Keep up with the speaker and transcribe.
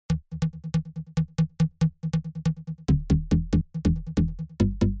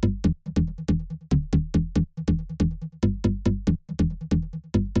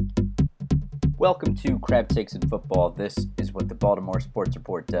Welcome to Crab Takes in Football. This is what the Baltimore Sports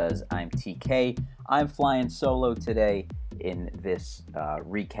Report does. I'm TK. I'm flying solo today in this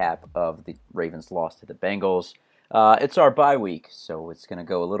recap of the Ravens' loss to the Bengals. It's our bye week, so it's going to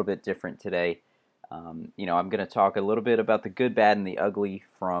go a little bit different today. I'm going to talk a little bit about the good, bad, and the ugly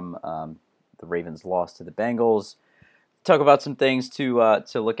from the Ravens' loss to the Bengals. Talk about some things to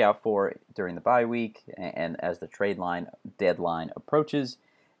look out for during the bye week and as the trade line deadline approaches.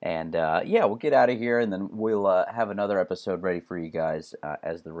 And we'll get out of here, and then we'll have another episode ready for you guys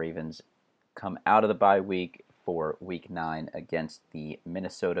as the Ravens come out of the bye week for Week 9 against the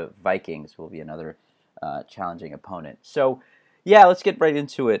Minnesota Vikings. Will be another challenging opponent. So, let's get right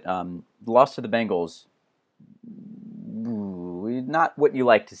into it. Loss to the Bengals, not what you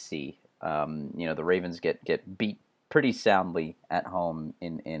like to see. The Ravens get beat pretty soundly at home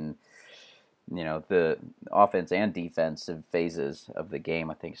in the offense and defensive phases of the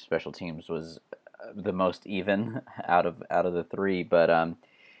game. I think special teams was the most even out of the three, but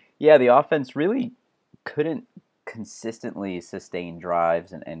the offense really couldn't consistently sustain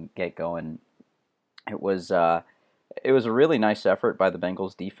drives and get going. It was a really nice effort by the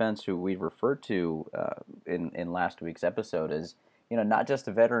Bengals defense, who we referred to in last week's episode as not just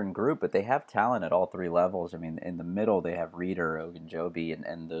a veteran group, but they have talent at all three levels. I mean, in the middle, they have Reader, Ogunjobi,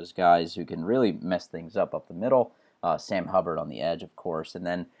 and those guys who can really mess things up the middle. Sam Hubbard on the edge, of course. And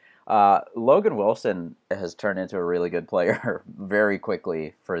then Logan Wilson has turned into a really good player very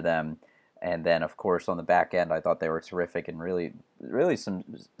quickly for them. And then, of course, on the back end, I thought they were terrific and really, really some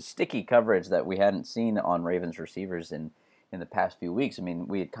sticky coverage that we hadn't seen on Ravens receivers in the past few weeks. I mean,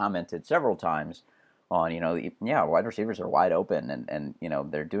 we had commented several times on, wide receivers are wide open and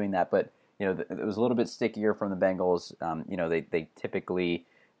they're doing that. But, it was a little bit stickier from the Bengals. They typically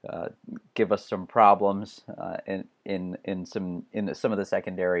give us some problems in some of the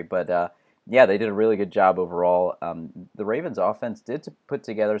secondary. But, they did a really good job overall. The Ravens offense did put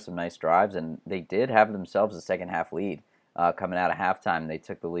together some nice drives, and they did have themselves a second half lead coming out of halftime. They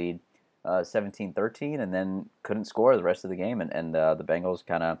took the lead 17-13 and then couldn't score the rest of the game. And the Bengals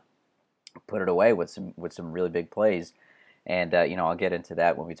kind of put it away with some really big plays, and I'll get into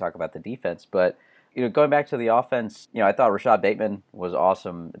that when we talk about the defense. But going back to the offense, I thought Rashad Bateman was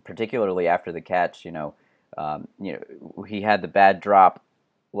awesome, particularly after the catch. He had the bad drop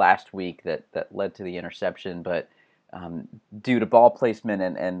last week that led to the interception, but due to ball placement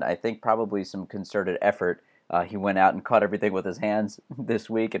and I think probably some concerted effort, he went out and caught everything with his hands this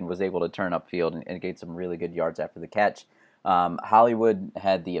week and was able to turn upfield and get some really good yards after the catch. Hollywood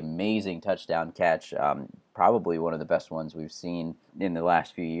had the amazing touchdown catch, probably one of the best ones we've seen in the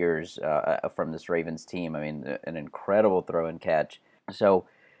last few years from this Ravens team. I mean, an incredible throw and catch. So,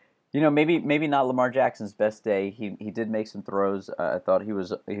 maybe not Lamar Jackson's best day. He did make some throws. I thought he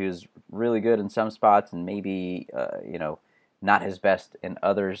was really good in some spots, and maybe not his best in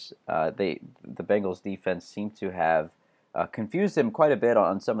others. The Bengals defense seemed to have confused him quite a bit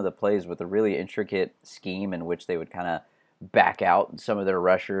on some of the plays with a really intricate scheme in which they would kind of back out some of their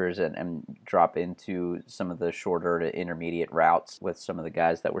rushers and drop into some of the shorter to intermediate routes with some of the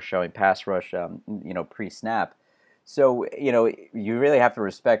guys that were showing pass rush, pre-snap. So, you really have to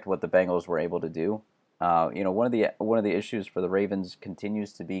respect what the Bengals were able to do. One of the issues for the Ravens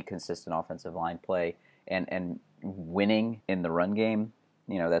continues to be consistent offensive line play and winning in the run game.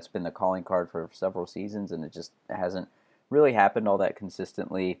 That's been the calling card for several seasons, and it just hasn't really happened all that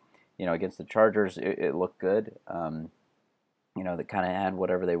consistently. Against the Chargers, it looked good. They kind of had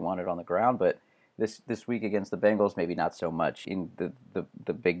whatever they wanted on the ground, but this week against the Bengals, maybe not so much. In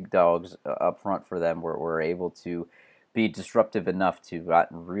the big dogs up front for them were able to be disruptive enough to not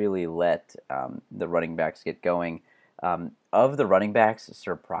really let the running backs get going. Of the running backs,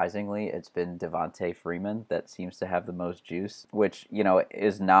 surprisingly, it's been Devontae Freeman that seems to have the most juice, which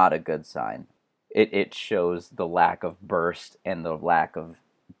is not a good sign. It shows the lack of burst and the lack of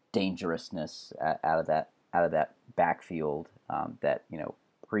dangerousness out of that backfield that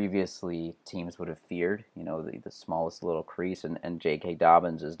previously teams would have feared. The smallest little crease, and J.K.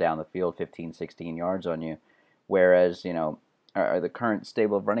 Dobbins is down the field 15, 16 yards on you, whereas the current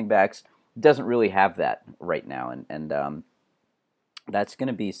stable of running backs doesn't really have that right now, and that's going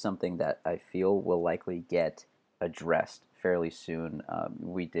to be something that I feel will likely get addressed fairly soon.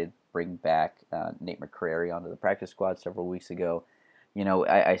 We did bring back Nate McCrary onto the practice squad several weeks ago.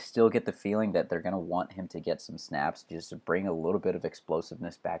 I still get the feeling that they're going to want him to get some snaps just to bring a little bit of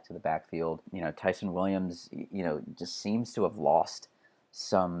explosiveness back to the backfield. Tyson Williams, just seems to have lost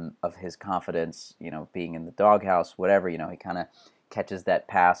some of his confidence, being in the doghouse, whatever. He kind of catches that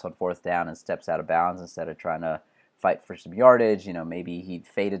pass on fourth down and steps out of bounds instead of trying to fight for some yardage. Maybe he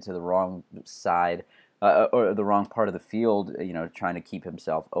faded to the wrong side or the wrong part of the field. Trying to keep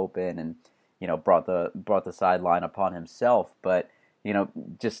himself open and brought the sideline upon himself. But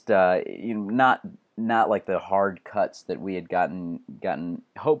just not like the hard cuts that we had gotten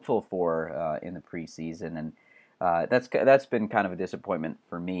hopeful for in the preseason, and that's been kind of a disappointment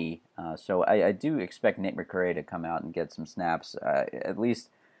for me. So I do expect Nick McCray to come out and get some snaps. At least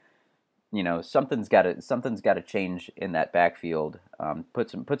something's got to change in that backfield.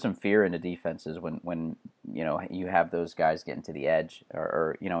 Put some fear into defenses when you have those guys getting to the edge,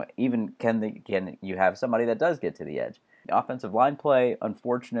 or even can you have somebody that does get to the edge. Offensive line play,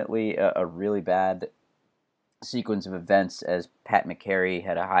 unfortunately, a really bad sequence of events as Pat McCary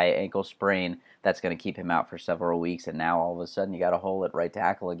had a high ankle sprain. That's going to keep him out for several weeks, and now all of a sudden you got a hole at right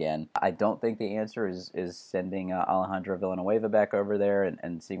tackle again. I don't think the answer is sending Alejandro Villanueva back over there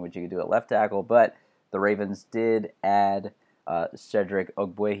and seeing what you can do at left tackle, but the Ravens did add Cedric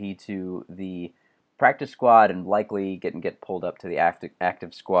Ogbuehi to the practice squad and likely get pulled up to the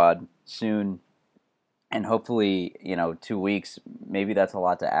active squad soon. And hopefully, 2 weeks, maybe that's a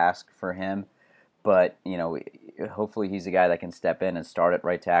lot to ask for him. But, hopefully he's a guy that can step in and start at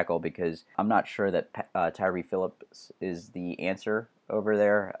right tackle, because I'm not sure that Tyree Phillips is the answer over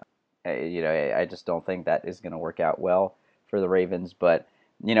there. I just don't think that is going to work out well for the Ravens. But,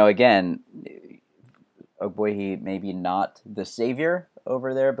 again, Ogbuehi maybe not the savior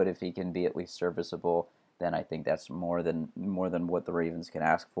over there, but if he can be at least serviceable, then I think that's more than what the Ravens can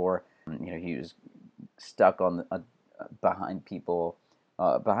ask for. He was stuck on behind people,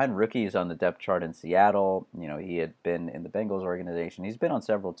 behind rookies on the depth chart in Seattle. He had been in the Bengals organization. He's been on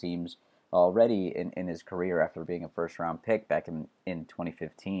several teams already in his career after being a first-round pick back in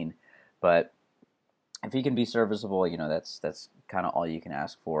 2015. But if he can be serviceable, that's kind of all you can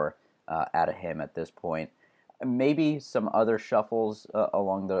ask for out of him at this point. Maybe some other shuffles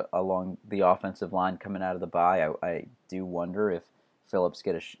along the offensive line coming out of the bye. I do wonder if Phillips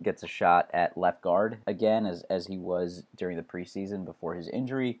gets a shot at left guard again, as he was during the preseason before his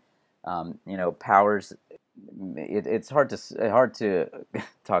injury. Powers. It's hard to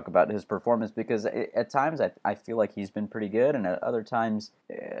talk about his performance, because at times I feel like he's been pretty good, and at other times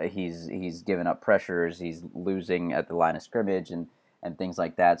he's given up pressures, he's losing at the line of scrimmage and things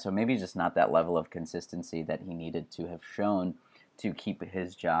like that. So maybe just not that level of consistency that he needed to have shown to keep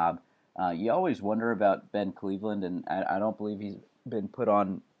his job. You always wonder about Ben Cleveland, and I don't believe he's been put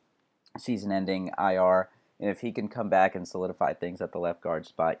on season-ending IR. And if he can come back and solidify things at the left guard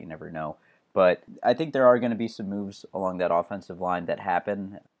spot, you never know. But I think there are going to be some moves along that offensive line that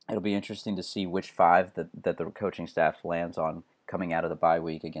happen. It'll be interesting to see which five that the coaching staff lands on coming out of the bye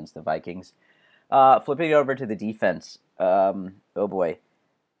week against the Vikings. Flipping over to the defense, oh boy,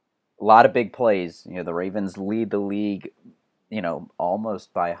 a lot of big plays. The Ravens lead the league,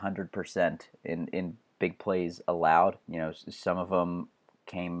 almost by 100% in big plays allowed. Some of them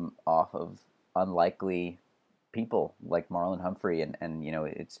came off of unlikely people like Marlon Humphrey, and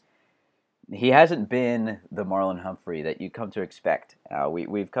he hasn't been the Marlon Humphrey that you come to expect.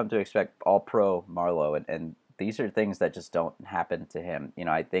 We've come to expect all-pro Marlo, and these are things that just don't happen to him.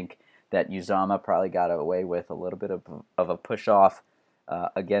 I think that Uzama probably got away with a little bit of a push-off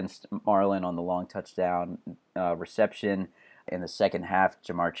against Marlon on the long touchdown reception. In the second half,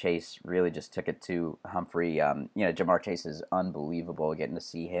 Jamar Chase really just took it to Humphrey. Jamar Chase is unbelievable, getting to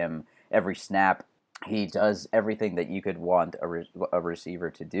see him every snap. He does everything that you could want a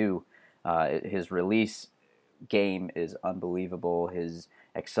receiver to do. His release game is unbelievable. His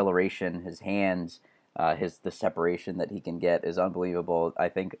acceleration, his hands, the separation that he can get is unbelievable. I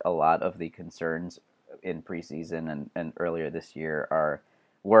think a lot of the concerns in preseason and earlier this year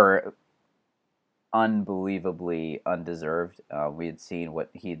were unbelievably undeserved. We had seen what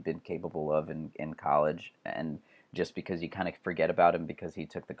he had been capable of in college, and just because you kind of forget about him because he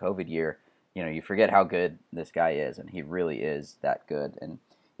took the COVID year, you forget how good this guy is, and he really is that good. And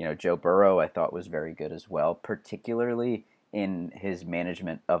Joe Burrow, I thought, was very good as well, particularly in his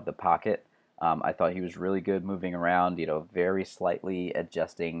management of the pocket. I thought he was really good moving around, very slightly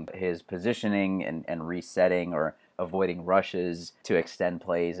adjusting his positioning and resetting or avoiding rushes to extend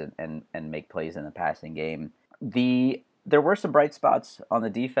plays and make plays in the passing game. There were some bright spots on the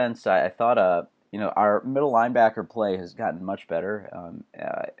defense. I thought our middle linebacker play has gotten much better.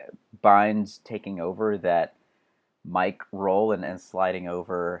 Bynes taking over that Mike role and sliding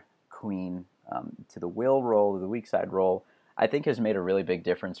over Queen to the Will role, the weak side role, I think has made a really big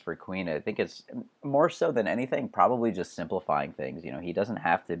difference for Queen. I think it's more so than anything, probably just simplifying things. He doesn't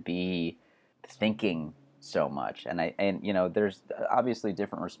have to be thinking so much. And there's obviously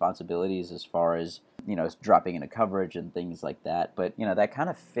different responsibilities as far as dropping into coverage and things like that. But that kind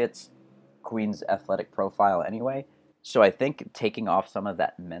of fits Queen's athletic profile anyway. So I think taking off some of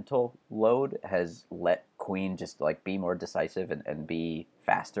that mental load has let Queen just like be more decisive and be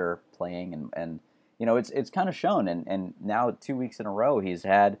faster playing and it's kind of shown and now 2 weeks in a row he's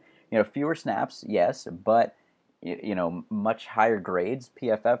had fewer snaps, yes, but much higher grades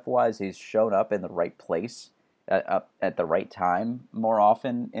PFF wise. He's shown up in the right place up at the right time more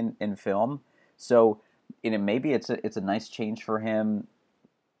often in film. So maybe it's a nice change for him.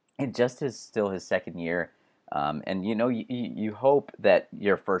 It just is still his second year. And you hope that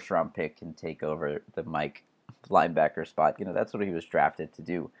your first round pick can take over the Mike linebacker spot. That's what he was drafted to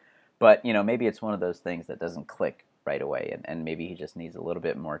do. But maybe it's one of those things that doesn't click right away, and maybe he just needs a little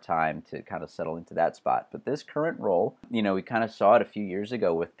bit more time to kind of settle into that spot. But this current role, we kind of saw it a few years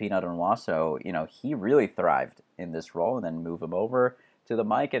ago with Peanut Nwaso. He really thrived in this role, and then move him over to the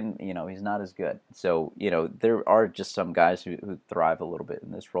Mike, and he's not as good. So there are just some guys who thrive a little bit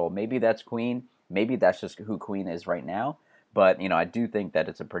in this role. Maybe that's Queen. Maybe that's just who Queen is right now. But I do think that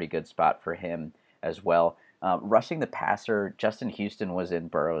it's a pretty good spot for him as well. Rushing the passer, Justin Houston was in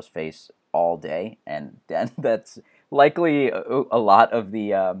Burrow's face all day, and that's likely a lot of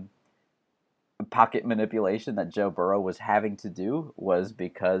the pocket manipulation that Joe Burrow was having to do was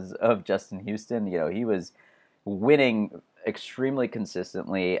because of Justin Houston. He was winning extremely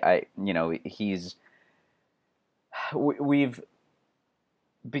consistently. We've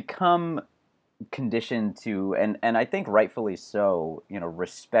become conditioned to, and I think rightfully so,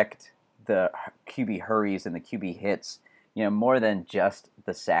 respect the QB hurries and the QB hits, more than just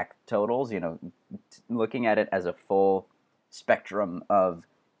the sack totals, looking at it as a full spectrum of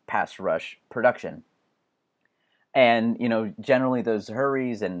pass rush production. And, generally those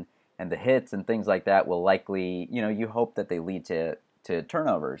hurries and the hits and things like that will likely, you hope that they lead to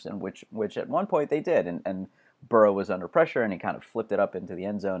turnovers, and which at one point they did. And Burrow was under pressure, and he kind of flipped it up into the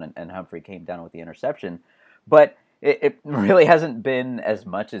end zone, and Humphrey came down with the interception. But it really hasn't been as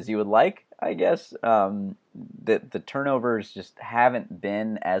much as you would like, I guess. The turnovers just haven't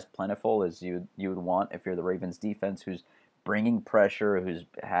been as plentiful as you would want if you're the Ravens defense, who's bringing pressure, who's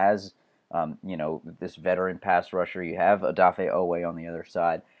has this veteran pass rusher. You have Odafe Owe on the other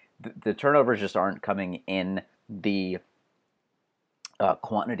side. The turnovers just aren't coming in the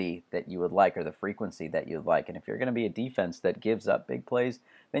quantity that you would like, or the frequency that you'd like. And if you're going to be a defense that gives up big plays,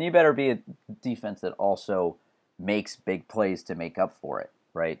 then you better be a defense that also makes big plays to make up for it,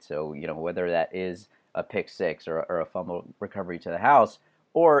 right? So, whether that is a pick six or a fumble recovery to the house,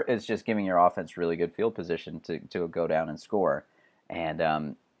 or it's just giving your offense really good field position to go down and score.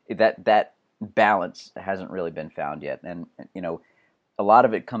 And that balance hasn't really been found yet. And, a lot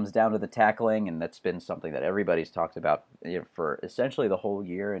of it comes down to the tackling, and that's been something that everybody's talked about for essentially the whole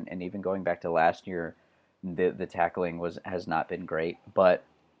year, and even going back to last year, the tackling has not been great. But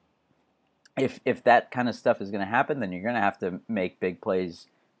if that kind of stuff is going to happen, then you're going to have to make big plays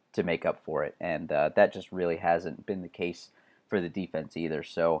to make up for it, and that just really hasn't been the case for the defense either.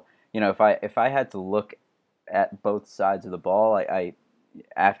 So if I had to look at both sides of the ball, I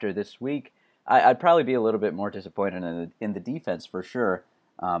after this week, I'd probably be a little bit more disappointed in the defense for sure,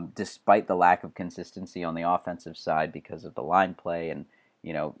 despite the lack of consistency on the offensive side because of the line play, and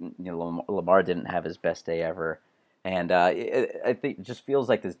Lamar didn't have his best day ever, and I think it just feels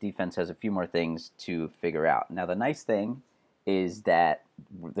like this defense has a few more things to figure out. Now the nice thing is that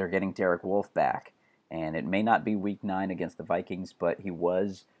they're getting Derek Wolfe back, and it may not be Week 9 against the Vikings, but he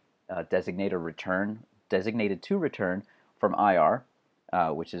was designated to return from IR.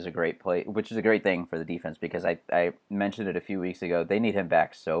 Which is a great thing for the defense, because I mentioned it a few weeks ago. They need him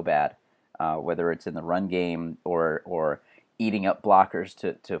back so bad, whether it's in the run game or eating up blockers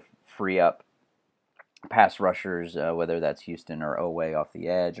to free up pass rushers, whether that's Houston or Owe off the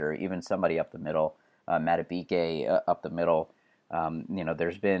edge, or even somebody up the middle, Matabike up the middle.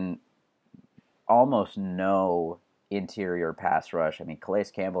 There's been almost no interior pass rush. I mean,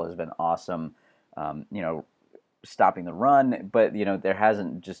 Calais Campbell has been awesome. Stopping the run, but there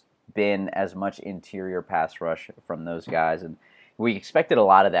hasn't just been as much interior pass rush from those guys, and we expected a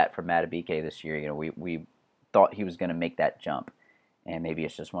lot of that from Matabike this year. We thought he was going to make that jump, and maybe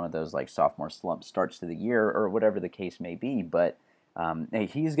it's just one of those like sophomore slump starts to the year or whatever the case may be, but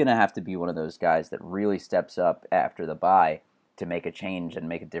he's going to have to be one of those guys that really steps up after the bye to make a change and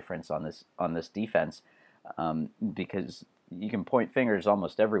make a difference on this defense, because you can point fingers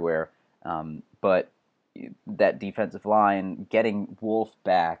almost everywhere, but that defensive line, getting Wolfe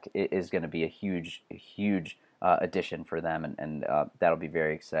back is going to be a huge addition for them, and that'll be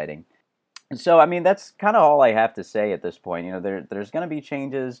very exciting. So, I mean, that's kind of all I have to say at this point. There's going to be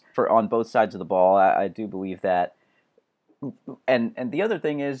changes on both sides of the ball. I do believe that. And the other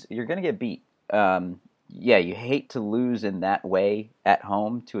thing is, you're going to get beat. Yeah, you hate to lose in that way at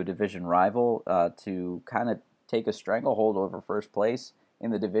home to a division rival, to kind of take a stranglehold over first place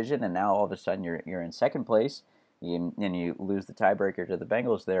in the division, and now all of a sudden you're in second place, and you lose the tiebreaker to the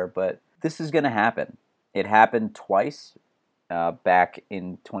Bengals there. But this is going to happen. It happened twice. Back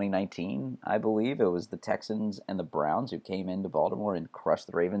in 2019, I believe it was the Texans and the Browns who came into Baltimore and crushed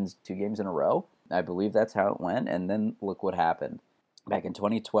the Ravens 2 games in a row. I believe that's how it went. And then look what happened. Back in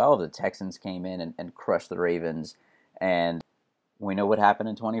 2012, the Texans came in and crushed the Ravens. And we know what happened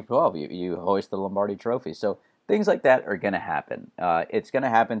in 2012. You hoist the Lombardi Trophy. So things like that are going to happen. It's going to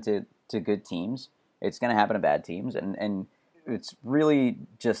happen to good teams. It's going to happen to bad teams. And it's really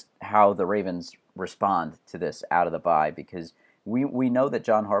just how the Ravens respond to this out of the bye, because we know that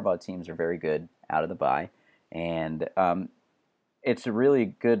John Harbaugh teams are very good out of the bye, and it's a really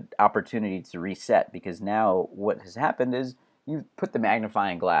good opportunity to reset, because now what has happened is you put the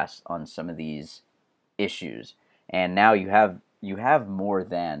magnifying glass on some of these issues, and now you have more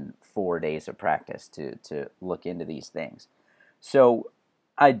than 4 days of practice to look into these things. So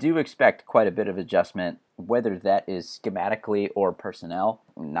I do expect quite a bit of adjustment, whether that is schematically or personnel.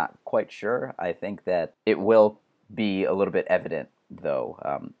 I'm not quite sure. I think that it will be a little bit evident, though,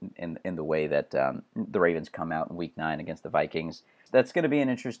 in the way that the Ravens come out in Week 9 against the Vikings. That's going to be an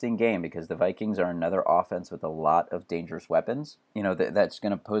interesting game, because the Vikings are another offense with a lot of dangerous weapons. That's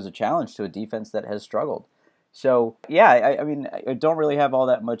going to pose a challenge to a defense that has struggled. So, yeah, I mean, I don't really have all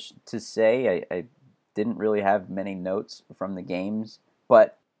that much to say. I didn't really have many notes from the games.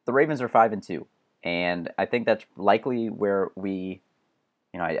 But the Ravens are 5-2, and I think that's likely where we,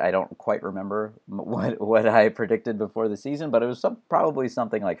 I don't quite remember what I predicted before the season, but it was probably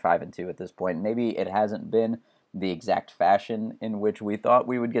something like 5-2 at this point. Maybe it hasn't been the exact fashion in which we thought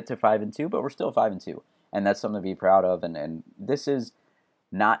we would get to 5-2, but we're still 5-2, and that's something to be proud of. And this is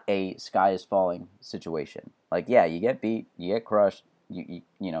not a sky is falling situation. Like, yeah, you get beat, you get crushed, you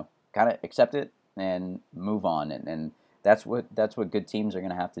kind of accept it and move on, and that's what good teams are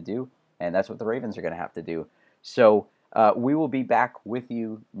going to have to do, and that's what the Ravens are going to have to do. So we will be back with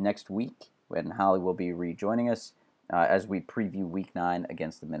you next week, when Holly will be rejoining us as we preview Week 9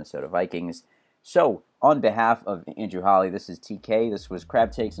 against the Minnesota Vikings. So on behalf of Andrew Holly, this is TK. This was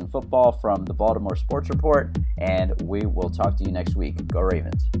Crab Takes in Football from the Baltimore Sports Report, and we will talk to you next week. Go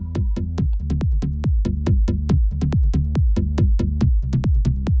Ravens.